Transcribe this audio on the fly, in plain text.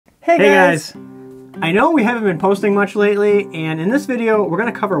Hey guys! I know we haven't been posting much lately, and in this video we're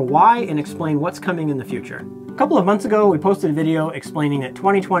going to cover why and explain what's coming in the future. A couple of months ago we posted a video explaining that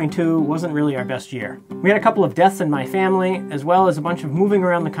 2022 wasn't really our best year. We had a couple of deaths in my family, as well as a bunch of moving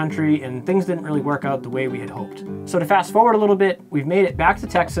around the country, and things didn't really work out the way we had hoped. So to fast forward a little bit, we've made it back to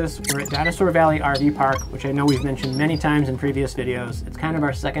Texas. We're at Dinosaur Valley RV Park, which I know we've mentioned many times in previous videos. It's kind of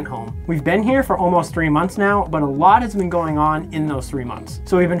our second home. We've been here for almost 3 months now, but a lot has been going on in those 3 months.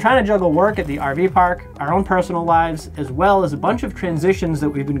 So we've been trying to juggle work at the RV park, our own personal lives, as well as a bunch of transitions that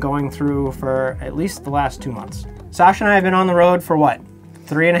we've been going through for at least the last 2 months. Sasha and I have been on the road for what,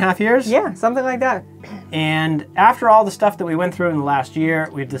 3.5 years? Yeah, something like that. And after all the stuff that we went through in the last year,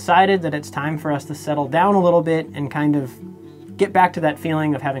 we've decided that it's time for us to settle down a little bit and kind of get back to that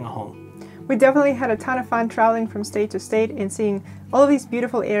feeling of having a home. We definitely had a ton of fun traveling from state to state and seeing all of these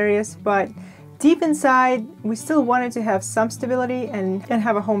beautiful areas, but deep inside, we still wanted to have some stability and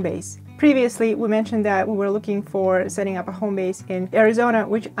have a home base. Previously, we mentioned that we were looking for setting up a home base in Arizona,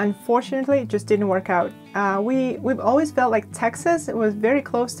 which unfortunately just didn't work out. We've always felt like Texas was very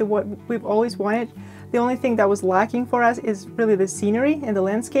close to what we've always wanted. The only thing that was lacking for us is really the scenery and the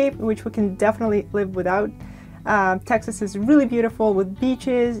landscape, which we can definitely live without. Texas is really beautiful with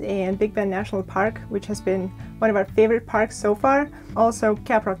beaches and Big Bend National Park, which has been one of our favorite parks so far. Also,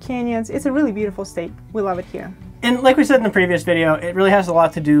 Caprock Canyons. It's a really beautiful state. We love it here. And like we said in the previous video, it really has a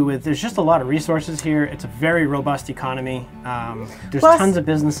lot to do with, there's just a lot of resources here. It's a very robust economy. There's tons of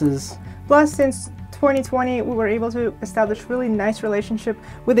businesses. Plus, since 2020, we were able to establish really nice relationship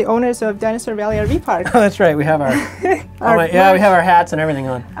with the owners of Dinosaur Valley RV Park. Oh, that's right. We have our, yeah, we have our hats and everything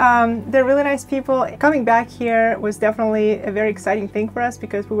on. They're really nice people. Coming back here was definitely a very exciting thing for us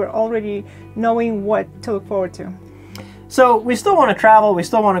because we were already knowing what to look forward to. So we still want to travel, we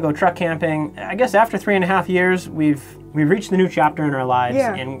still want to go truck camping. I guess after 3.5 years, we've reached the new chapter in our lives,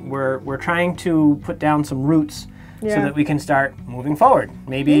 and we're trying to put down some roots so that we can start moving forward.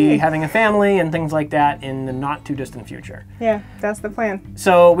 Maybe having a family and things like that in the not too distant future. Yeah, that's the plan.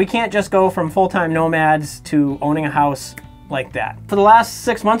 So we can't just go from full-time nomads to owning a house like that. For the last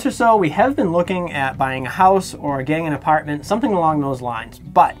 6 months or so, we have been looking at buying a house or getting an apartment, something along those lines.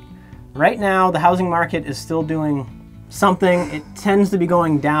 But right now, the housing market is still doing something. It tends to be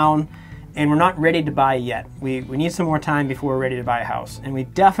going down, and we're not ready to buy yet. We need some more time before we're ready to buy a house, and we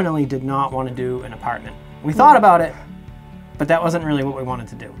definitely did not want to do an apartment. We thought about it, but that wasn't really what we wanted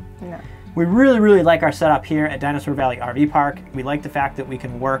to do. No. We really like our setup here at Dinosaur Valley RV Park. We like the fact that we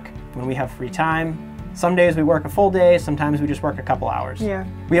can work when we have free time. Some days we work a full day, sometimes we just work a couple hours. Yeah.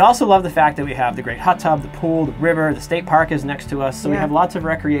 We also love the fact that we have the great hot tub, the pool, the river, the state park is next to us, so we have lots of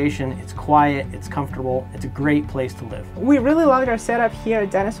recreation. It's quiet, it's comfortable, it's a great place to live. We really loved our setup here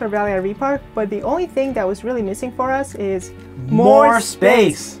at Dinosaur Valley RV Park, but the only thing that was really missing for us is more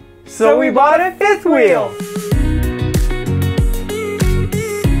space. So we bought a fifth wheel!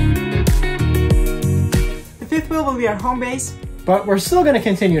 The fifth wheel will be our home base. But we're still going to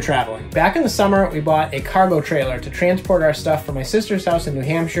continue traveling. Back in the summer, we bought a cargo trailer to transport our stuff from my sister's house in New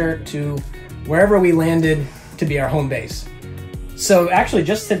Hampshire to wherever we landed to be our home base. So actually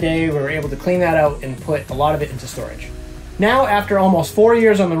just today, we were able to clean that out and put a lot of it into storage. Now, after almost 4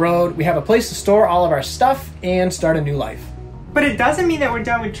 years on the road, we have a place to store all of our stuff and start a new life. But it doesn't mean that we're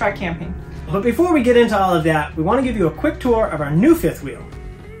done with truck camping. But before we get into all of that, we want to give you a quick tour of our new fifth wheel.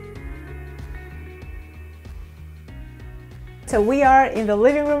 So we are in the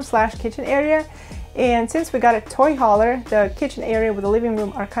living room / kitchen area, and since we got a toy hauler, the kitchen area with the living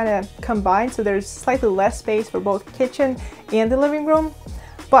room are kind of combined, so there's slightly less space for both kitchen and the living room.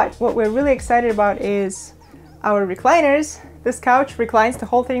 But what we're really excited about is our recliners. This couch reclines, the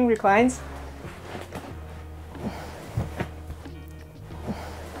whole thing reclines.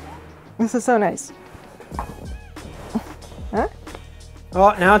 This is so nice. Huh?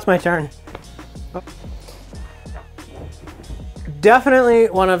 Oh, now it's my turn. Oh. Definitely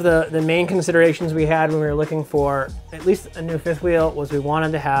one of the main considerations we had when we were looking for at least a new fifth wheel was we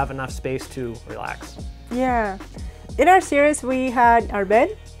wanted to have enough space to relax. Yeah. In our Cirrus, we had our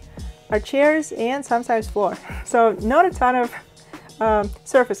bed, our chairs, and sometimes floor. So not a ton of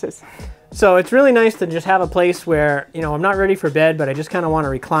surfaces. So it's really nice to just have a place where, you know, I'm not ready for bed, but I just kind of want to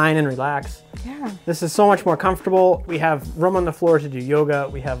recline and relax. Yeah. This is so much more comfortable. We have room on the floor to do yoga.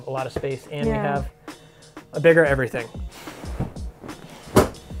 We have a lot of space, and we have a bigger everything.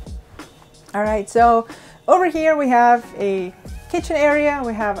 All right, so over here we have a kitchen area.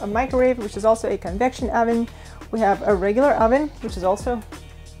 We have a microwave, which is also a convection oven. We have a regular oven, which is also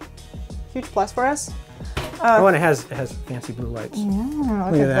a huge plus for us. Oh, and it has fancy blue lights. Yeah,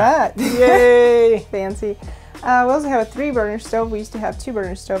 look at that. Yay! Fancy. We also have a 3-burner stove. We used to have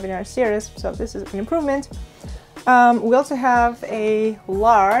 2-burner stove in our Cirrus, so this is an improvement. We also have a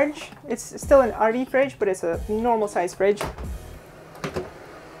large, it's still an RD fridge, but it's a normal size fridge.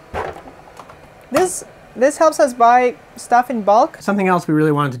 This helps us buy stuff in bulk. Something else we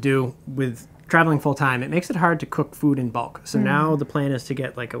really wanted to do with traveling full time, it makes it hard to cook food in bulk. So now the plan is to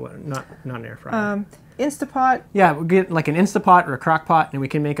get like a, not an air fryer. Instapot. Yeah, we'll get like an Instapot or a crock pot, and we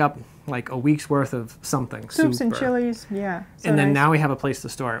can make up like a week's worth of something. Soups and chilies, yeah. So and then nice. now we have a place to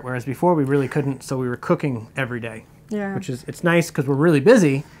store it, whereas before we really couldn't, so we were cooking every day. Yeah. Which is, it's nice because we're really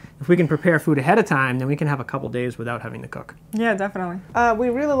busy. If we can prepare food ahead of time, then we can have a couple days without having to cook. Yeah, definitely. We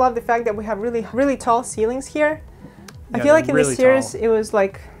really love the fact that we have really tall ceilings here. Yeah, I feel like in really the Cirrus tall. it was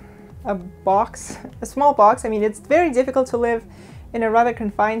like a box, a small box. I mean, it's very difficult to live in a rather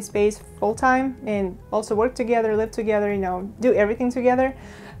confined space full time and also work together, live together, you know, do everything together.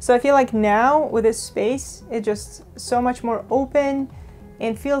 So I feel like now with this space, it's just so much more open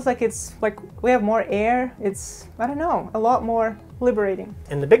and feels like it's like we have more air. It's, I don't know, a lot more liberating.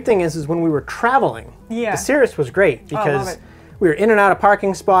 And the big thing is when we were traveling, Yeah. the Cirrus was great Oh, I love because it. we were in and out of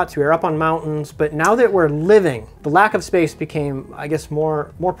parking spots, we were up on mountains, but now that we're living, the lack of space became, I guess,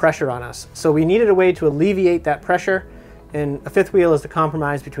 more pressure on us. So we needed a way to alleviate that pressure, and a fifth wheel is the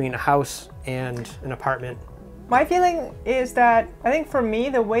compromise between a house and an apartment. My feeling is that I think for me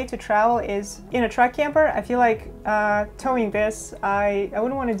the way to travel is in a truck camper. I feel like towing this, I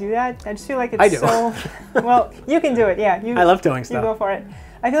wouldn't want to do that. I just feel like it's I do. so well. You can do it, yeah. I love towing You stuff. go for it.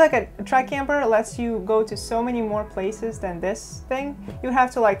 I feel like a truck camper lets you go to so many more places than this thing. You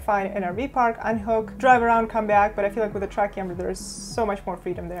have to like find an RV park, unhook, drive around, come back. But I feel like with a truck camper, there's so much more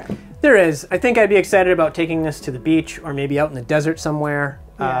freedom there. There is. I think I'd be excited about taking this to the beach or maybe out in the desert somewhere.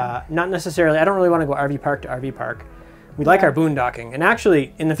 Yeah. Not necessarily, I don't really want to go RV park to RV park. We like our boondocking. And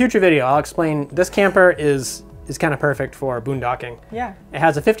actually, in the future video, I'll explain this camper is kind of perfect for boondocking. Yeah. It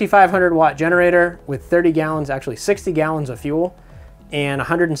has a 5,500 watt generator with 30 gallons, actually 60 gallons of fuel, and a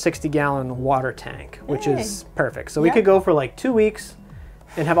 160 gallon water tank, which is perfect. So we could go for like 2 weeks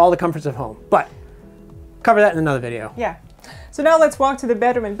and have all the comforts of home. But cover that in another video. Yeah. So now let's walk to the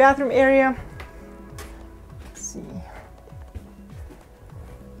bedroom and bathroom area. Let's see.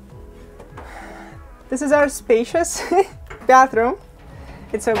 This is our spacious bathroom.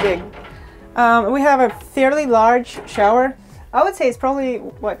 It's so big. We have a fairly large shower. I would say it's probably,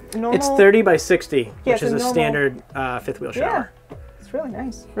 what, normal? It's 30 by 60, Yeah, which is a normal standard fifth wheel shower. Yeah, it's really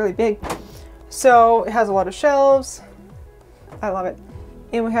nice, really big. So it has a lot of shelves. I love it.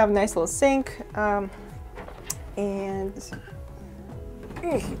 And we have a nice little sink. And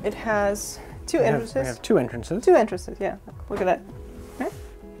it has two entrances. We have 2 entrances. 2 entrances, yeah. Look at that.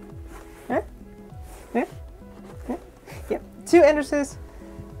 Yep, 2 entrances.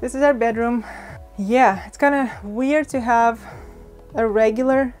 This is our bedroom. Yeah, it's kind of weird to have a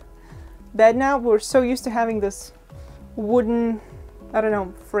regular bed now. We're so used to having this wooden, I don't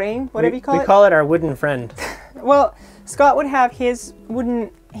know, frame, whatever you call it. We call it our wooden friend. Well, Scott would have his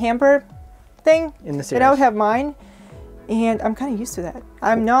wooden hamper thing, In the and I would Cirrus. have mine, and I'm kind of used to that.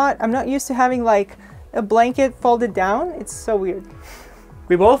 I'm not used to having like a blanket folded down. It's so weird.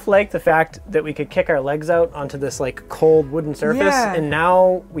 We both like the fact that we could kick our legs out onto this like cold wooden surface, Yeah. and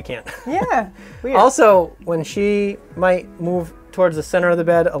now we can't. Yeah, weird. Also, when she might move towards the center of the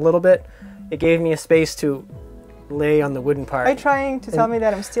bed a little bit, it gave me a space to lay on the wooden part. Are you trying to tell me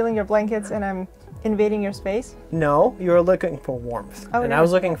that I'm stealing your blankets and I'm invading your space? No, you were looking for warmth, Oh, and yeah. I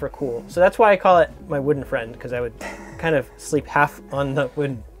was looking for cool. So that's why I call it my wooden friend, because I would kind of sleep half on the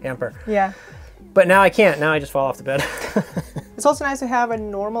wooden hamper. Yeah. But now I can't. Now I just fall off the bed. It's also nice to have a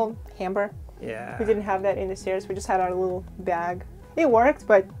normal hamper. Yeah. We didn't have that in the Cirrus. We just had our little bag. It worked,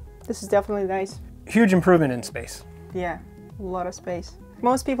 but this is definitely nice. Huge improvement in space. Yeah, a lot of space.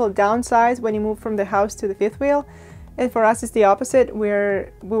 Most people downsize when you move from the house to the fifth wheel. And for us, it's the opposite. We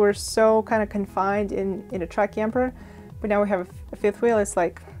were so kind of confined in a truck camper. But now we have a fifth wheel. It's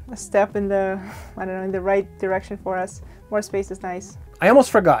like a step in the, I don't know, in the right direction for us. More space is nice. I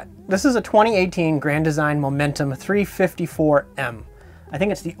almost forgot. This is a 2018 Grand Design Momentum 354M. I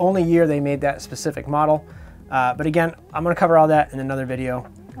think it's the only year they made that specific model. But again, I'm going to cover all that in another video.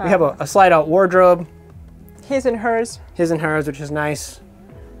 We have a slide-out wardrobe. His and hers. His and hers, which is nice.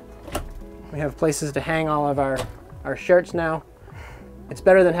 We have places to hang all of our shirts now. It's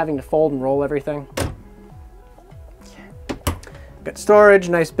better than having to fold and roll everything. Got storage,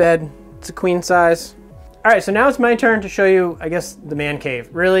 nice bed. It's a queen size. All right, so now it's my turn to show you, I guess, the man cave.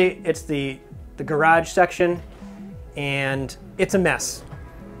 Really, it's the garage section, and it's a mess.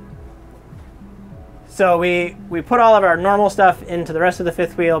 So we put all of our normal stuff into the rest of the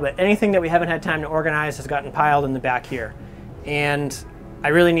fifth wheel, but anything that we haven't had time to organize has gotten piled in the back here. And I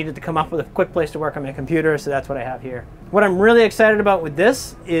really needed to come up with a quick place to work on my computer, so that's what I have here. What I'm really excited about with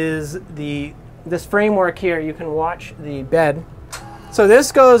this is this framework here. You can watch the bed. So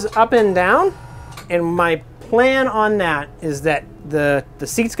this goes up and down, and my plan on that is that the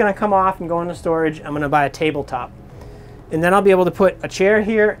seat's gonna come off and go into storage. I'm gonna buy a tabletop. And then I'll be able to put a chair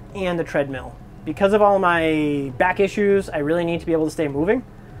here and a treadmill. Because of all my back issues, I really need to be able to stay moving.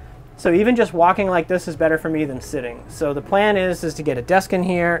 So even just walking like this is better for me than sitting. So the plan is to get a desk in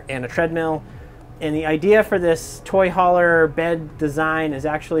here and a treadmill. And the idea for this toy hauler bed design is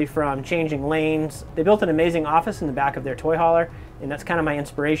actually from Changing Lanes. They built an amazing office in the back of their toy hauler, and that's kind of my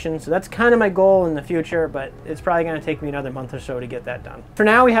inspiration. So that's kind of my goal in the future, but it's probably gonna take me another month or so to get that done. For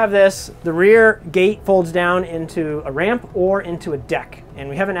now, we have this. The rear gate folds down into a ramp or into a deck, and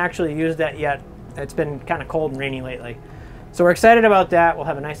we haven't actually used that yet. It's been kind of cold and rainy lately. So we're excited about that. We'll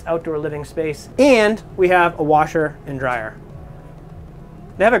have a nice outdoor living space, and we have a washer and dryer.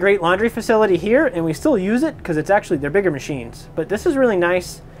 They have a great laundry facility here, and we still use it because it's actually, they're bigger machines. But this is really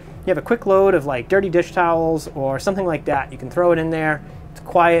nice. You have a quick load of like dirty dish towels or something like that. You can throw it in there. It's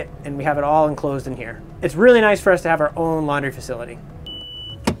quiet, and we have it all enclosed in here. It's really nice for us to have our own laundry facility.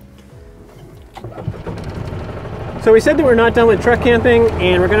 So we said that we're not done with truck camping,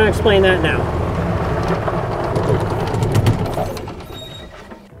 and we're going to explain that now.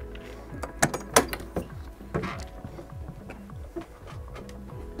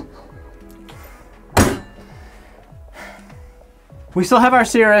 We still have our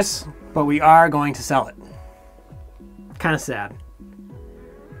Cirrus, but we are going to sell it. Kind of sad.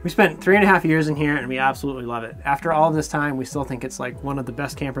 We spent 3.5 years in here, and we absolutely love it. After all of this time, we still think it's like one of the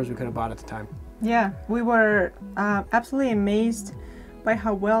best campers we could have bought at the time. Yeah, we were absolutely amazed by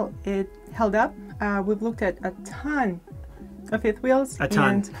how well it held up. We've looked at a ton of fifth wheels. A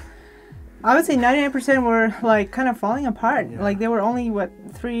ton. And I would say 99% were like kind of falling apart. Yeah. Like they were only, what,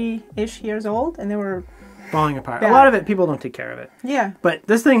 3-ish years old, and they were falling apart. Bad. A lot of it, people don't take care of it. Yeah. But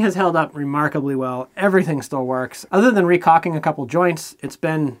this thing has held up remarkably well. Everything still works. Other than recocking a couple joints, it's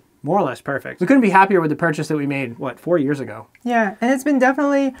been more or less perfect. We couldn't be happier with the purchase that we made, what, 4 years ago? Yeah, and it's been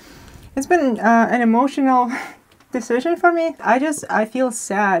definitely, it's been an emotional decision for me. I feel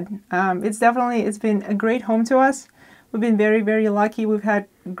sad. It's been a great home to us. We've been very, very lucky. We've had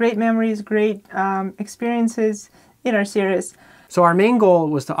great memories, great experiences in our Cirrus. So our main goal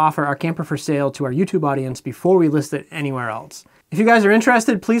was to offer our camper for sale to our YouTube audience before we list it anywhere else. If you guys are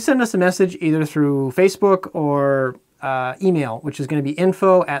interested, please send us a message either through Facebook or email, which is going to be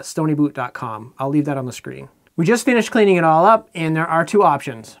info@stonyboot.com. I'll leave that on the screen. We just finished cleaning it all up, and there are two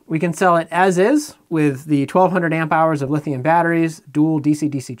options. We can sell it as is with the 1200 amp hours of lithium batteries, dual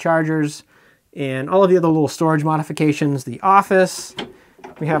DC-DC chargers, and all of the other little storage modifications, the office.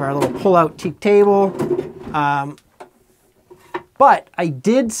 We have our little pull-out teak table. But I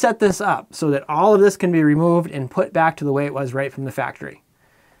did set this up so that all of this can be removed and put back to the way it was right from the factory.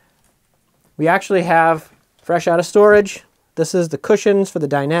 We actually have, fresh out of storage, this is the cushions for the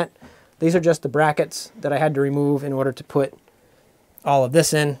dinette. These are just the brackets that I had to remove in order to put all of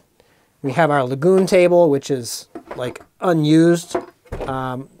this in. We have our lagoon table, which is like unused.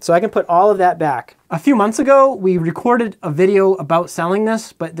 So I can put all of that back. A few months ago, we recorded a video about selling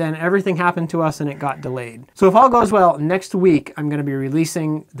this, but then everything happened to us and it got delayed. So if all goes well, next week, I'm gonna be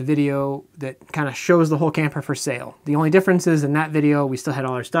releasing the video that kind of shows the whole camper for sale. The only difference is in that video, we still had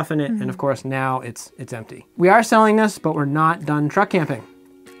all our stuff in it, and of course now it's empty. We are selling this, but we're not done truck camping.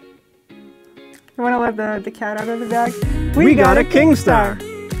 You wanna let the cat out of the bag? We got a Kingstar.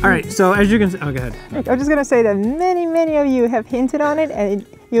 All right, so as you can see, oh, go ahead. I'm just gonna say that many of you have hinted on it, and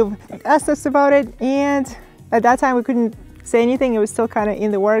you've asked us about it, and at that time we couldn't say anything. It was still kind of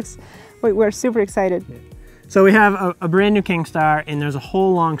in the works, but we're super excited. So we have a brand new Kingstar, and there's a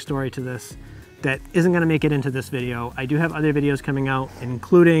whole long story to this that isn't gonna make it into this video. I do have other videos coming out,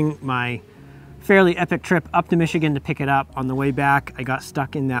 including my fairly epic trip up to Michigan to pick it up. On the way back, I got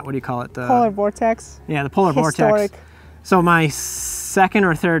stuck in that, what do you call it? The polar vortex. Yeah, the polar vortex. So my second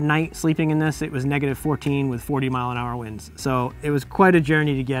or third night sleeping in this, it was -14 with 40-mile-an-hour winds. So it was quite a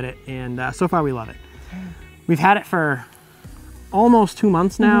journey to get it, and so far we love it. We've had it for almost 2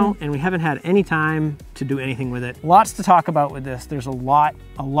 months now, and we haven't had any time to do anything with it. Lots to talk about with this. There's a lot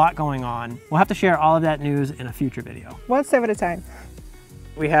going on. We'll have to share all of that news in a future video. One step at a time.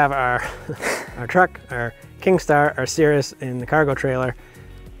 We have our truck, our Kingstar, our Cirrus in the cargo trailer,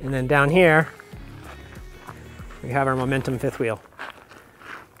 and then down here, we have our Momentum fifth wheel.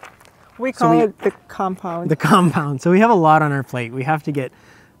 We call it the compound. The compound. So we have a lot on our plate. We have to get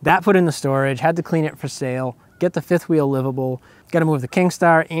That put in the storage, had to clean it for sale, get the fifth wheel livable, got to move the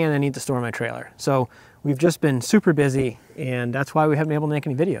Kingstar, and I need to store my trailer. So we've just been super busy, and that's why we haven't been able to make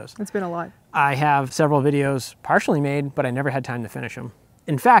any videos. It's been a lot. I have several videos partially made, but I never had time to finish them.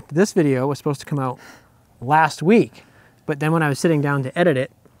 In fact, this video was supposed to come out last week, but then when I was sitting down to edit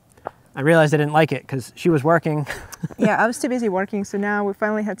it, I realized I didn't like it because she was working. Yeah, I was too busy working, so now we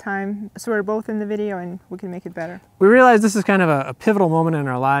finally had time, so we're both in the video and we can make it better. We realized this is kind of a pivotal moment in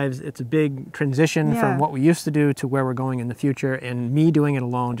our lives. It's a big transition from what we used to do to where we're going in the future, and me doing it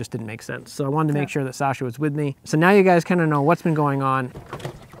alone just didn't make sense. So I wanted to make sure that Sasha was with me. So now you guys kind of know what's been going on.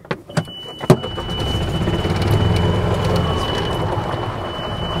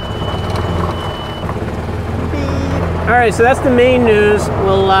 All right, so that's the main news.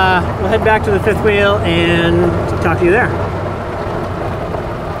 We'll head back to the fifth wheel and talk to you there.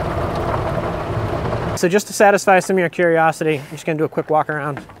 So just to satisfy some of your curiosity, I'm just gonna do a quick walk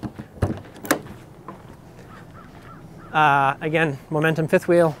around. Again, Momentum fifth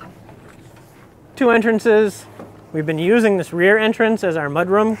wheel. 2 entrances. We've been using this rear entrance as our mud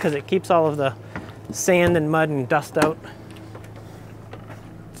room because it keeps all of the sand and mud and dust out.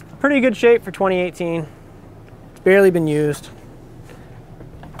 It's pretty good shape for 2018. Barely been used.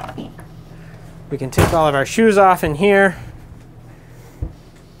 We can take all of our shoes off in here.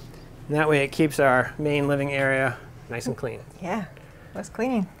 And that way it keeps our main living area nice and clean. Yeah, less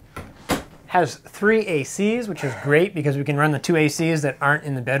cleaning. Has 3 ACs, which is great because we can run the 2 ACs that aren't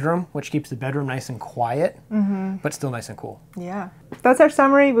in the bedroom, which keeps the bedroom nice and quiet, but still nice and cool. Yeah, that's our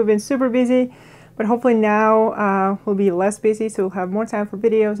summary. We've been super busy, but hopefully now we'll be less busy, so we'll have more time for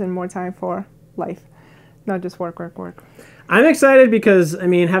videos and more time for life. Not just work, work, work. I'm excited because, I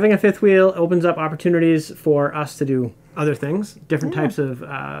mean, having a fifth wheel opens up opportunities for us to do other things, different types of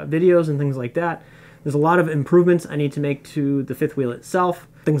videos and things like that. There's a lot of improvements I need to make to the fifth wheel itself,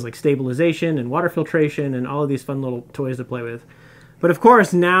 things like stabilization and water filtration and all of these fun little toys to play with. But of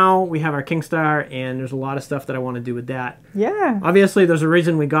course, now we have our Kingstar, and there's a lot of stuff that I want to do with that. Yeah. Obviously, there's a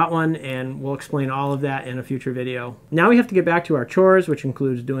reason we got one, and we'll explain all of that in a future video. Now we have to get back to our chores, which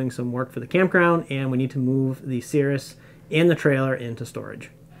includes doing some work for the campground, and we need to move the Cirrus and the trailer into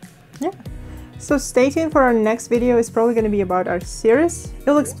storage. Yeah. So stay tuned for our next video. It's probably going to be about our Cirrus.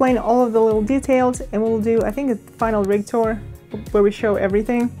 It'll explain all of the little details, and we'll do, I think, a final rig tour where we show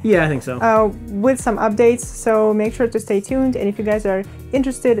everything. Yeah, I think so. With some updates, so make sure to stay tuned, and if you guys are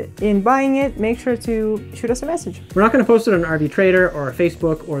interested in buying it, make sure to shoot us a message. We're not going to post it on RV Trader or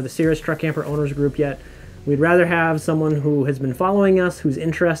Facebook or the Cirrus Truck Camper Owners Group yet. We'd rather have someone who has been following us, who's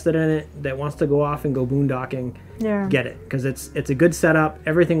interested in it, that wants to go off and go boondocking, get it. Because it's a good setup,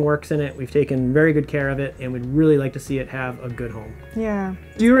 everything works in it, we've taken very good care of it, and we'd really like to see it have a good home. Yeah.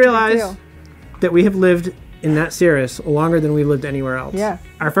 Do you realize that we have lived in that Cirrus longer than we lived anywhere else? Yeah.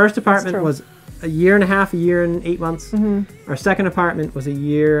 Our first apartment was a year and a half, a year and 8 months. Our second apartment was a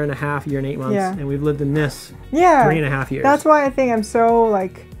year and a half, year and 8 months. And we've lived in this 3.5 years. That's why I think I'm so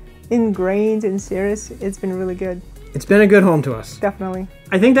like ingrained in Cirrus. It's been really good. It's been a good home to us. Definitely.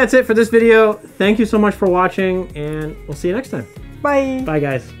 I think that's it for this video. Thank you so much for watching, and we'll see you next time. Bye. Bye,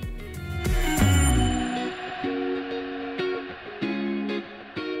 guys.